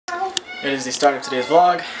It is the start of today's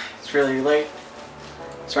vlog. It's really late.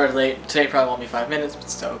 Started late. Today probably won't be 5 minutes, but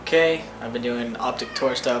it's okay. I've been doing optic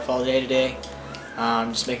tour stuff all day today.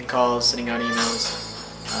 Just making calls, sending out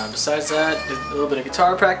emails. Besides that, a little bit of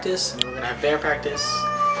guitar practice, and we're gonna have band practice.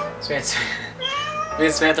 Me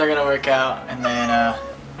and Samantha are gonna work out, and then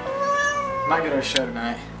might go to a show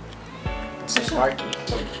tonight. St. Marky.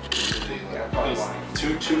 It's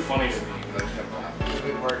too funny for me.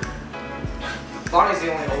 Good work. Bonnie's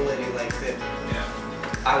the only old lady like that. Yeah.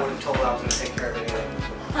 I would have told I was gonna take care of anyway.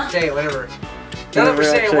 Jay, whatever. None None of of us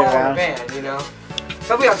us say actually while we're around. a band, you know.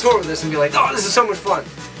 They'll be on tour with us and be like, "Oh, this is so much fun."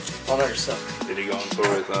 I'll never suck. Did he go on tour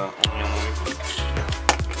with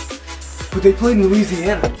But they played in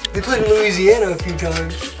Louisiana. They played in Louisiana a few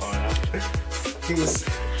times. Oh, yeah. He was.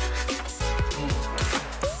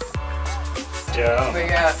 Yeah. But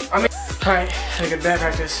yeah, I mean. Alright, had a good band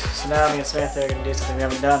practice. So now me and Samantha are gonna do something we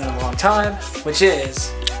haven't done in a long time, which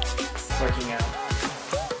is working out.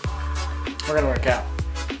 We're gonna work out.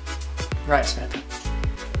 Right, Samantha.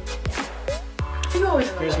 You always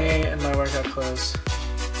in the Here's way. me in my workout clothes.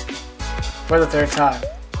 For the third time.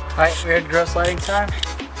 Alright, we had gross lighting time.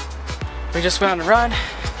 We just went on a run.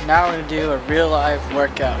 Now we're gonna do a real live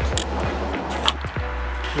workout.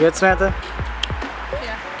 You good, Samantha?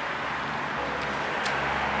 Yeah.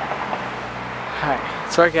 Alright,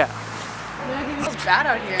 let's work out. It smells bad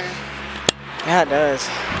out here. Yeah, it does.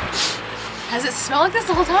 Has it smelled like this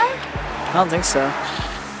the whole time? I don't think so.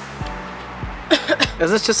 Is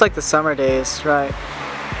this just like the summer days, right?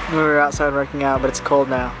 When we were outside working out, but it's cold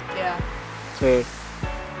now. Yeah. It's weird.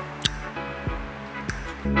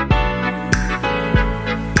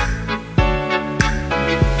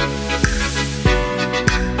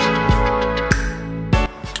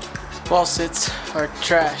 Wall sits are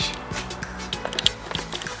trash.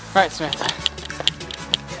 Right, Samantha.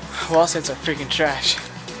 Wall sits are freaking trash.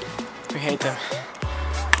 We hate them.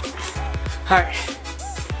 Alright.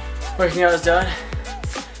 Working out is done.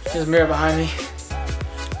 There's a mirror behind me.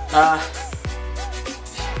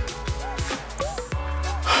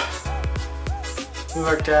 We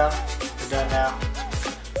worked out. We're done now.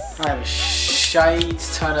 I have a shite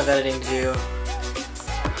ton of editing to do.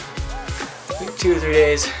 Like 2 or 3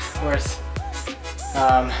 days worth.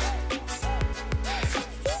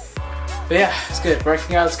 But yeah, it's good.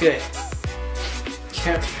 Working out is good.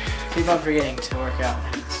 Can't keep on forgetting to work out.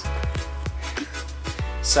 It's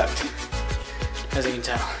sucked, as you can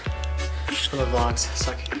tell from the vlogs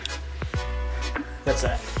sucking. That's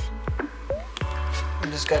that. I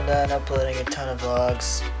just got done uploading a ton of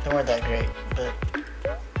vlogs. They weren't that great, but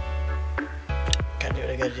gotta do what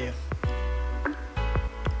I gotta do.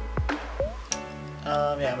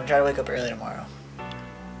 Yeah, I'm gonna try to wake up early tomorrow.